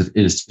light as it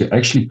is, to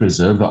actually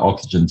preserve the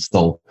oxygen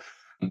still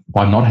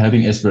by not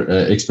having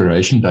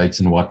expiration dates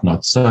and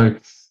whatnot. So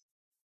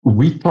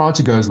we try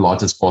to go as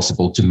light as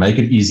possible to make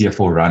it easier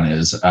for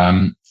runners.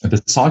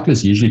 The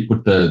cyclists usually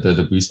put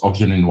the boost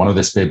oxygen in one of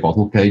their spare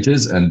bottle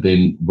cages and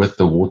then with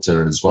the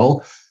water as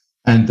well.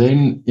 And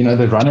then,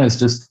 the runners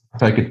just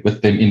take it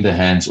with them in their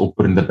hands or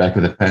put it in the back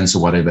of the pants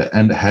or whatever.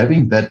 And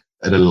having that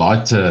at a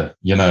lighter,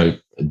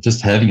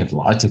 just having a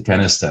lighter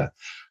canister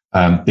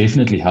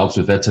definitely helps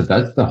with that. So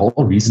that's the whole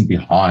reason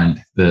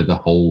behind the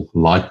whole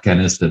light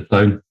canister.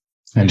 So,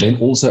 and then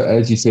also,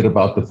 as you said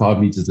about the 5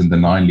 liters and the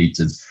 9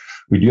 liters,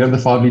 we do have the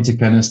 5 liter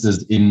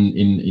canisters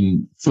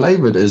in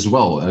flavored as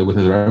well, with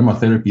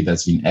aromatherapy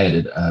that's been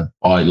added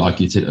by,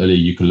 like you said earlier,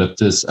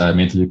 eucalyptus,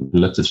 menthol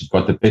eucalyptus. We've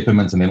got the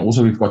peppermint, and then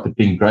also we've got the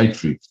pink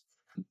grapefruit.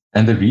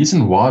 And the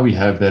reason why we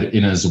have that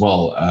in as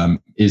well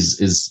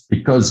is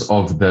because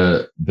of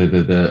the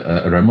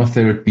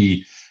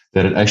aromatherapy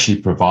that it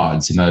actually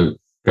provides,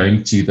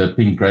 going to the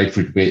pink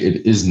grapefruit, where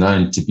it is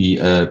known to be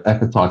an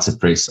appetite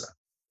suppressor,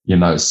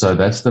 so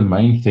that's the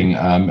main thing.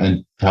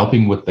 And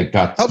helping with the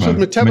gut. Helps with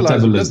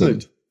metabolism,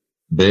 doesn't it?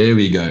 There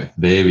we go.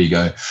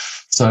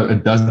 So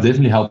it does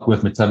definitely help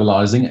with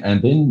metabolizing.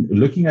 And then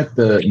looking at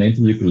the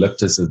menthol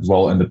eucalyptus as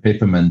well and the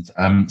peppermint.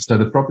 So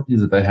the properties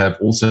that they have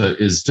also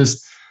is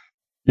just,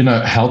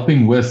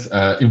 helping with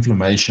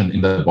inflammation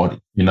in the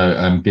body,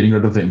 getting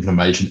rid of the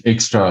inflammation,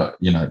 extra,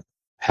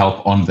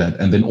 help on that.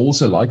 And then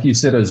also, like you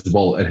said as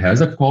well, it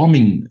has a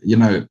calming,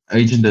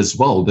 agent as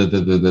well,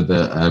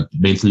 the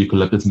menthol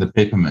eucalyptus and the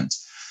peppermint.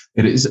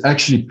 It is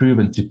actually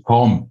proven to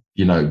calm,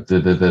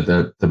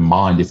 the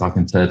mind, if I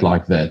can say it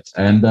like that.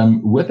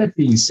 And with that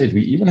being said,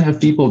 we even have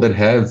people that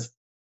have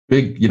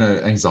big,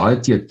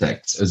 anxiety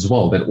attacks as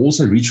well that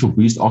also reach for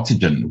Boost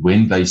Oxygen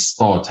when they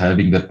start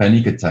having the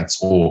panic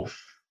attacks, or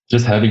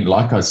just having,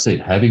 like I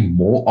said, having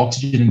more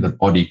oxygen in the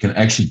body can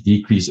actually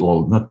decrease,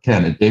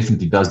 it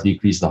definitely does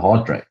decrease the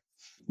heart rate,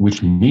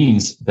 which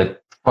means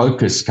that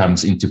focus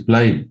comes into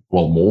play,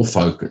 more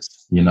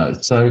focus,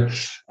 So,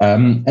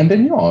 and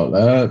then,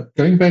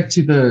 going back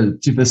to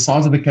the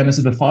size of the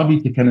canister, the 5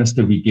 liter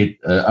canister, we get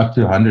up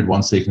to 100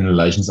 1-second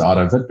inhalations out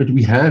of it. But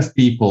we have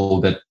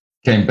people that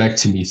came back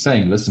to me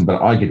saying, listen,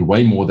 but I get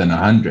way more than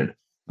 100.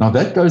 Now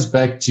that goes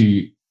back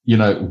to,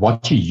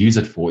 what you use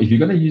it for. If you're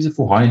going to use it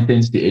for high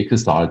intensity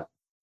exercise,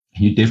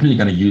 you're definitely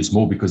going to use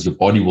more because your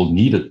body will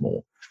need it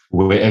more.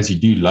 Whereas you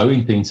do low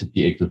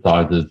intensity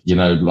exercises,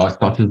 like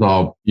such as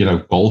our,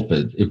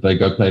 golfers, if they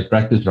go play a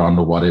practice round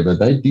or whatever,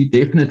 they do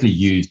definitely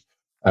use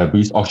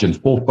Boost Oxygen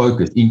for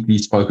focus,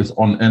 increased focus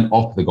on and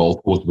off the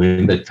golf course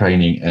when they're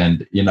training.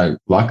 And,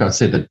 like I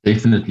said, that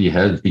definitely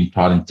has been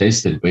tried and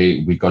tested, where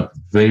we got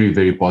very,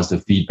 very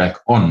positive feedback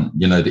on,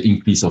 the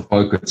increase of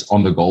focus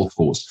on the golf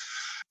course.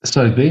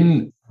 So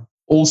then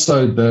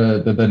also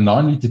the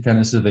 9 liter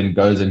canister then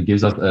goes and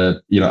gives us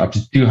up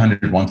to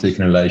 200 1-second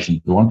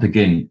inhalations. So once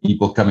again,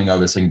 people coming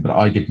over saying, but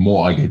I get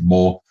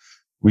more.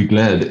 We're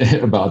glad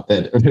about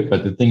that.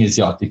 But the thing is,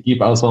 to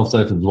keep ourselves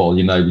safe as well,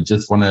 we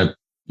just want to,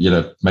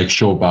 make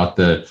sure about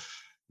the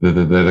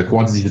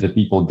quantities that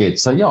people get.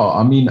 So I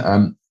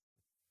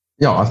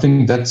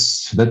think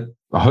that.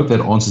 I hope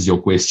that answers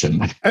your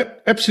question.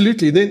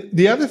 Absolutely. Then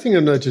the other thing I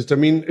noticed,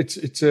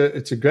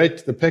 it's a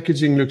great. The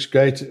packaging looks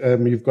great.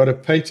 You've got a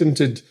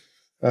patented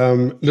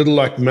little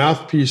like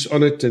mouthpiece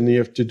on it, and you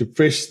have to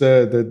depress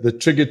the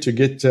trigger to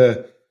get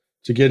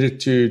it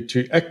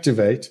to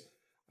activate.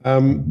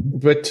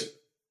 But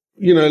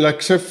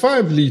so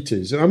 5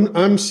 liters.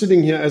 I'm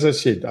sitting here, as I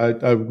said,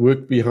 I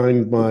work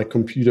behind my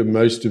computer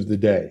most of the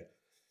day.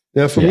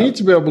 Now, for me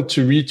to be able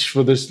to reach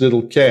for this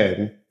little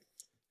can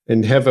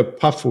and have a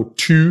puff or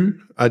two,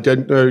 I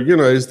don't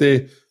know, is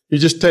there, you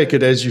just take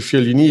it as you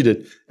feel you need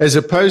it, as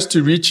opposed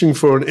to reaching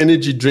for an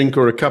energy drink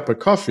or a cup of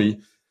coffee,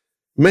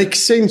 makes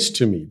sense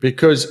to me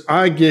because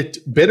I get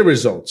better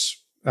results,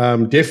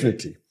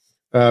 definitely,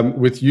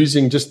 with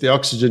using just the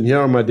oxygen here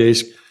on my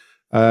desk.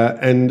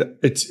 And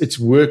it's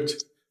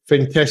worked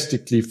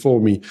fantastically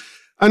for me.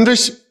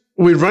 Andries,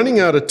 we're running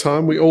out of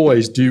time. We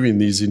always do in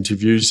these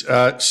interviews.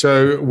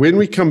 So when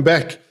we come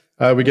back,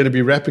 we're going to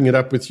be wrapping it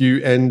up with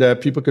you,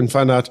 and people can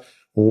find out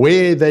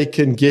where they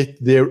can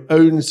get their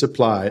own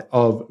supply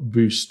of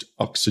Boost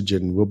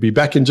Oxygen. We'll be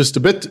back in just a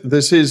bit.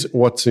 This is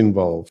What's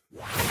Involved.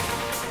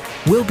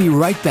 We'll be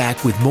right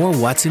back with more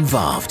What's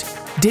Involved.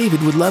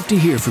 David would love to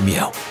hear from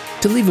you.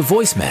 To leave a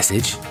voice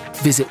message,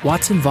 visit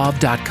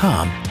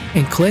what'sinvolved.com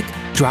and click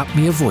Drop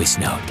Me a Voice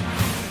Note.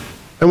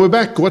 And we're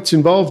back. What's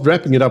Involved?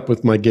 Wrapping it up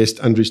with my guest,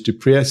 Andries du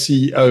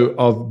Preez, CEO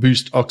of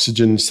Boost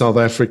Oxygen South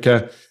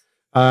Africa.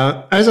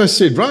 As I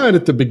said right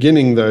at the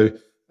beginning, though,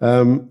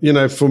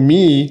 for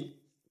me,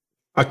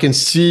 I can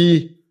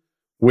see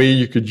where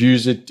you could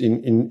use it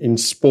in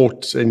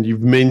sports, and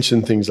you've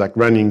mentioned things like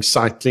running,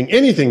 cycling,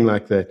 anything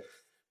like that.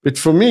 But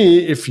for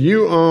me, if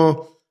you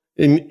are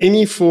in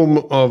any form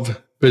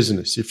of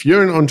business, if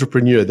you're an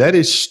entrepreneur, that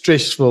is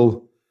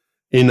stressful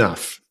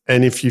enough.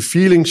 And if you're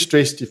feeling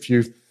stressed, if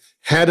you've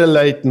had a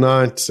late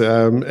night,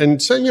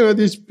 and so,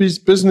 these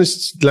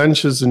business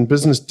lunches and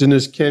business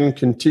dinners can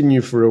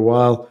continue for a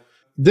while.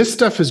 This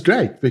stuff is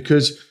great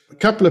because a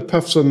couple of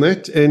puffs on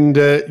that and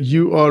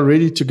you are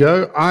ready to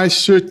go. I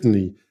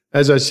certainly,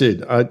 as I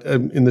said,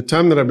 in the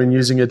time that I've been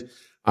using it,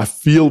 I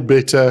feel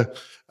better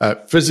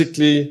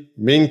physically,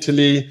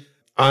 mentally.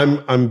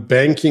 I'm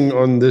banking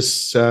on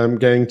this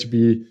going to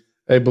be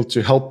able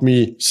to help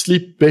me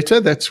sleep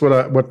better. That's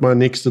what my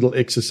next little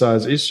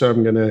exercise is. So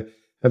I'm going to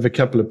have a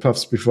couple of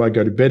puffs before I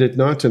go to bed at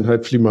night, and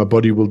hopefully my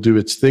body will do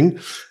its thing.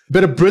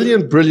 But a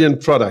brilliant,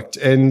 brilliant product.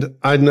 And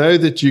I know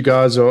that you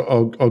guys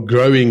are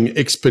growing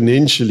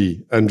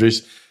exponentially,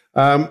 Andries.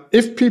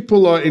 If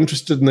people are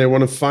interested and they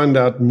want to find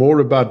out more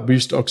about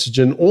Boost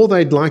Oxygen, or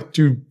they'd like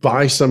to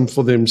buy some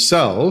for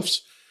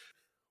themselves,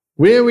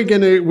 where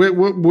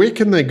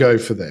can they go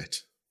for that?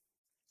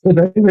 So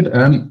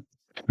David,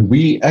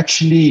 We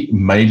actually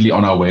mainly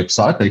on our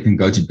website. They can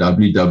go to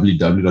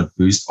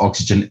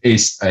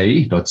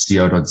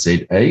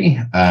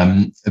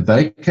www.boostoxygensa.co.za.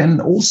 They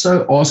can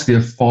also ask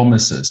their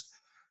pharmacist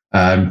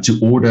to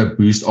order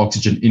Boost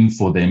Oxygen in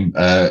for them,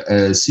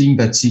 seeing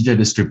that CJ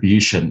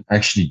Distribution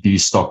actually do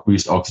stock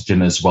Boost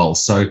Oxygen as well.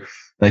 So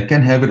they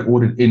can have it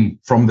ordered in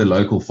from the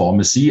local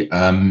pharmacy.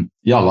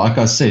 Like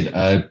I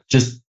said,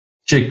 just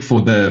check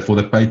for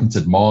the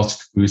patented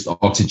mask, Boost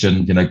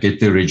Oxygen, get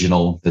the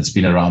original that's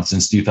been around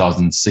since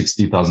 2006,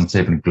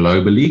 2007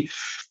 globally.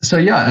 So,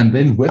 and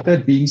then with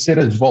that being said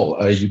as well,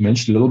 you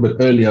mentioned a little bit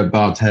earlier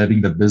about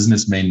having the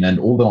businessmen and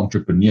all the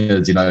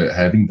entrepreneurs,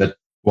 having that,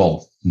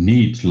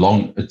 need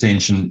long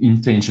attention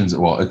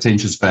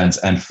spans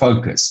and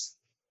focus,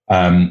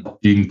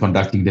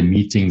 conducting the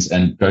meetings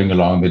and going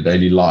along their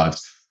daily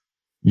lives.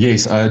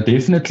 Yes,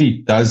 definitely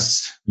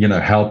does,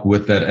 help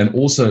with that. And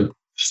also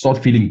start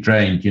feeling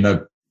drained.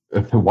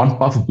 One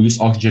puff of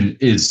Boost Oxygen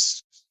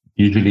is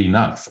usually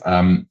enough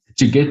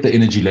to get the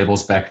energy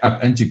levels back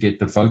up and to get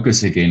the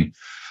focus again.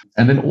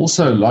 And then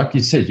also, like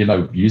you said,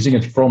 using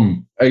it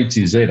from A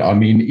to Z. I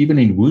mean, even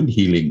in wound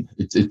healing,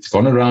 it's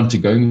gone around to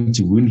going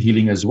into wound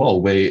healing as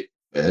well, where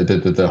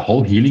the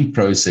whole healing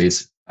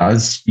process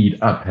does speed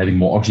up, having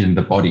more oxygen in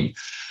the body.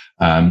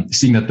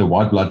 Seeing that the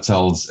white blood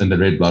cells and the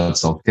red blood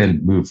cells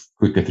can move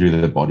quicker through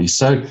the body.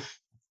 So,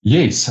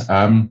 yes,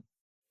 there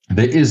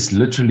is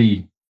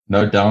literally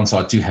no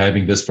downside to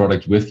having this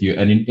product with you.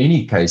 And in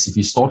any case, if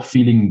you start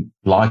feeling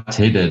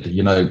lightheaded,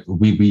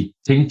 we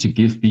tend to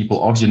give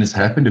people oxygen. It's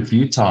happened a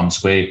few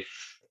times where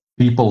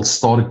people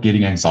started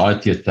getting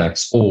anxiety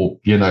attacks or,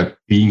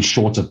 being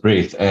short of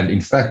breath. And in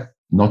fact,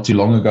 not too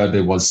long ago,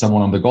 there was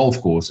someone on the golf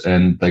course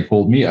and they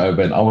called me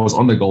over, and I was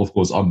on the golf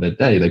course on that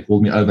day. They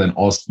called me over and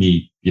asked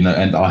me,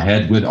 and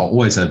I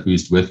always had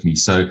Boost with me.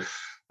 So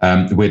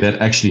where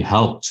that actually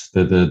helped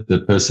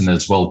the person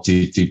as well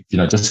to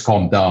just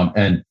calm down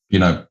and,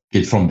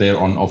 get from there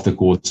on off the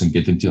course and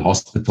get into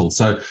hospital.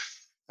 So,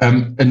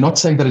 and not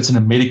saying that it's in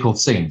a medical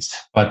sense,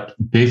 but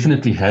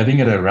definitely having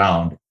it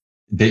around,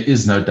 there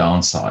is no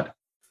downside.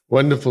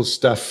 Wonderful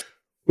stuff.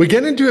 We're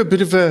going to do a bit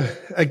of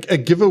a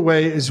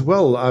giveaway as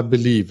well, I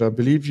believe. I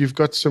believe you've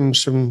got some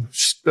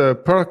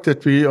product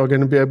that we are going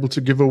to be able to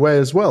give away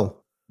as well.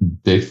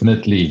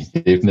 Definitely.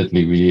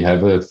 We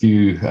have a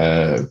few,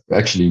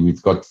 actually, we've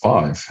got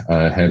 5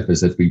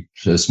 hampers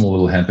small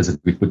little hampers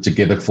that we put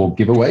together for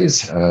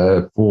giveaways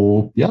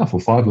for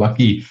 5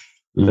 lucky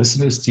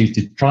listeners to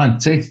try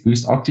and take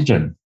Boost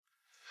Oxygen.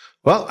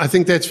 Well, I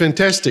think that's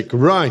fantastic.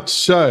 Right.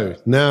 So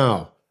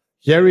now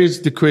here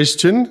is the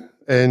question,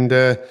 and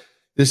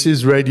this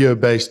is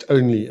radio-based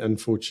only,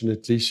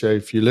 unfortunately. So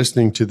if you're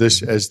listening to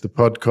this as the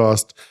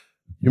podcast,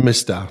 you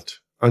missed out.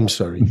 I'm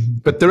sorry.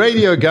 But the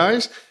radio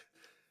guys,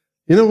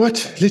 you know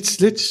what?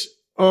 Let's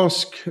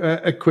ask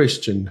a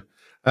question.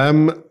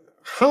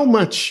 How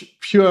much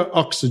pure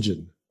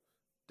oxygen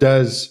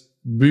does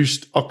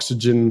Boost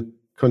Oxygen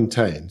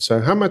contain? So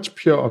how much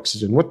pure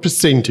oxygen? What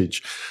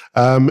percentage?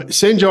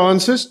 Send your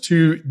answers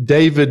to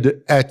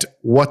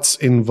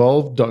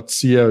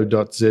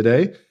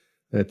david@whatsinvolved.co.za.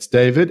 That's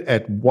David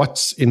at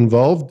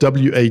whatsinvolved,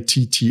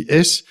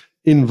 WATTS,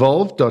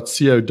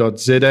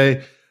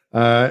 involved.co.za.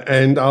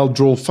 And I'll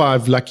draw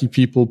 5 lucky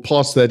people,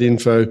 pass that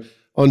info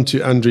on to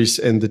Andries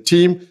and the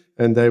team,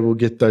 and they will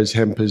get those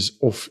hampers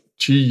off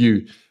to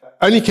you.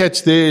 Only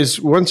catch there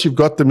is once you've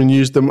got them and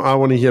used them, I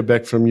want to hear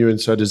back from you,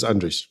 and so does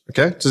Andries.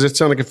 Okay? Does that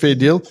sound like a fair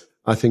deal?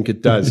 I think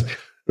it does.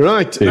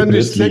 Right.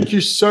 Andries, thank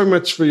you so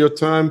much for your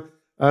time.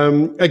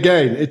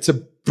 Again, it's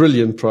a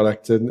brilliant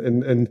product,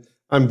 and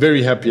I'm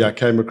very happy I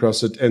came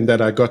across it and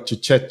that I got to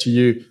chat to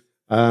you.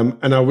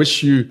 And I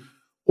wish you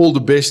all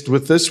the best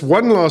with this.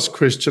 One last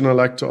question I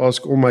like to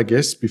ask all my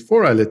guests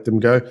before I let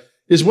them go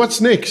is what's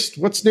next?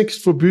 What's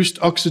next for Boost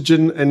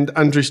Oxygen and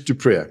Andries du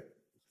Preez?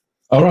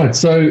 All right.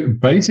 So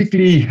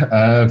basically,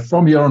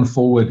 from here on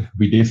forward,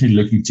 we're definitely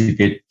looking to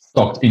get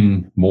stocked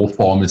in more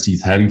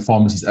pharmacies, having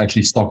pharmacies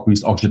actually stock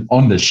Boost Oxygen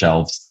on the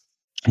shelves.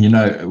 We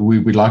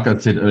like I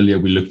said earlier,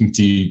 we're looking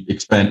to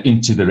expand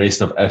into the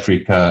rest of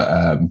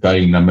Africa,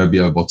 going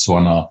Namibia,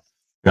 Botswana,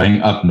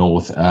 going up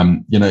north,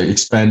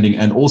 expanding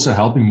and also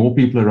helping more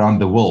people around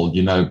the world,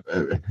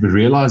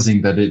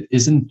 realizing that it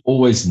isn't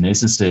always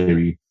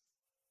necessary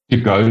to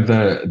go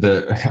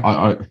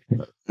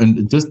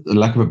and just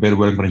lack of a better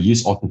word, I'm going to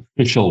use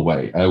artificial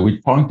way.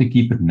 We're trying to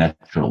keep it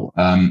natural,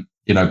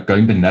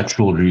 going the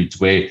natural route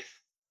where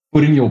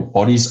putting your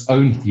body's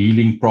own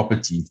healing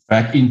properties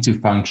back into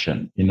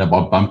function, by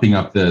bumping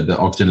up the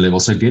oxygen level.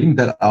 So getting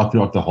that out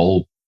throughout the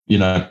whole,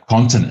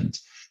 continent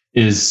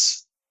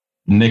is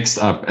next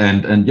up.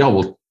 And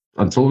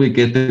until we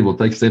get there, we'll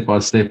take step by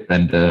step.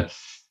 And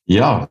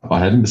by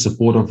having the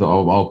support of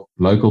our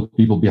local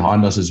people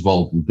behind us as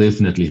well will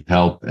definitely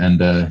help. And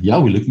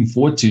we're looking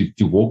forward to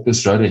walk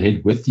this road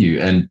ahead with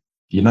you and,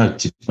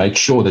 to make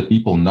sure that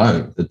people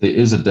know that there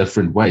is a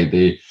different way.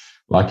 There,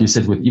 like you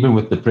said,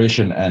 with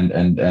depression and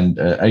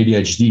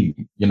ADHD,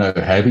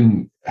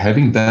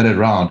 having that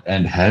around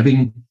and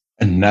having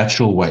a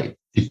natural way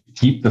to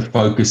keep the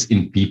focus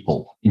in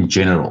people in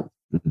general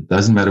it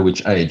doesn't matter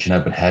which age,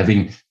 but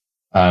having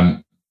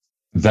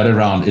that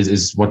around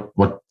is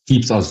what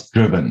keeps us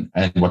driven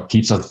and what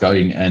keeps us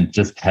going, and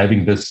just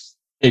having this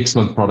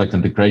excellent product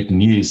and the great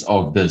news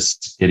of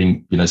this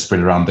getting, spread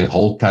around the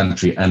whole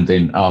country and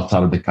then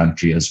outside of the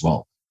country as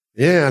well.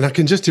 Yeah, and I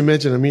can just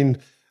imagine,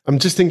 I'm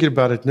just thinking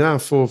about it now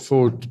for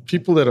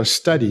people that are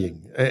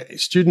studying,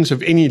 students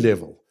of any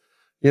level.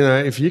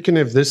 If you can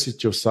have this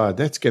at your side,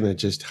 that's going to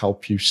just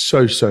help you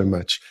so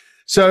much.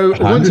 So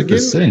 100%. Once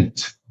again,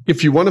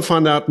 if you want to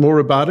find out more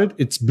about it,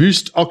 it's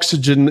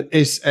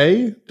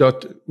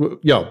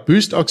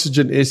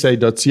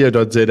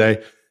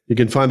boostoxygensa.co.za. You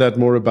can find out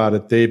more about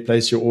it there,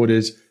 place your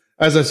orders.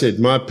 As I said,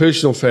 my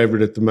personal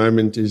favorite at the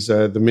moment is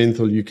the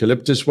menthol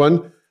eucalyptus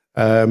one,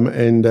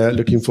 and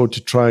looking forward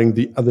to trying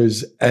the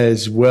others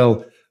as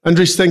well.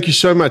 Andries, thank you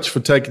so much for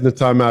taking the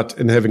time out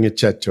and having a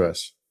chat to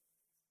us.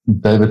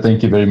 David,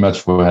 thank you very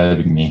much for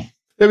having me.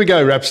 There we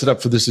go. Wraps it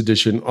up for this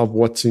edition of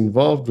What's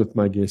Involved with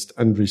my guest,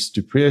 Andries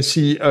du Preez,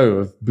 CEO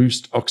of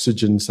Boost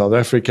Oxygen South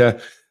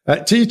Africa.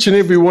 To each and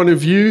every one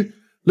of you,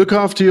 look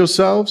after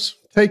yourselves,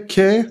 take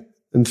care,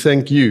 and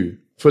thank you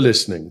for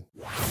listening.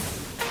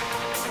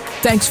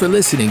 Thanks for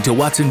listening to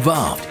What's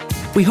Involved.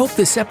 We hope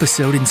this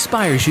episode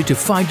inspires you to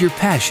find your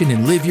passion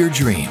and live your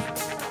dream.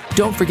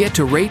 Don't forget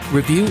to rate,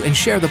 review, and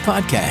share the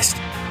podcast.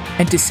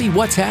 And to see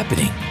what's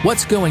happening,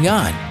 what's going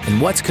on,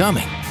 and what's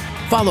coming,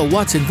 follow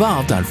What's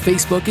Involved on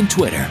Facebook and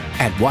Twitter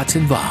 @What's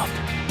Involved.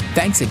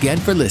 Thanks again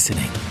for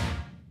listening.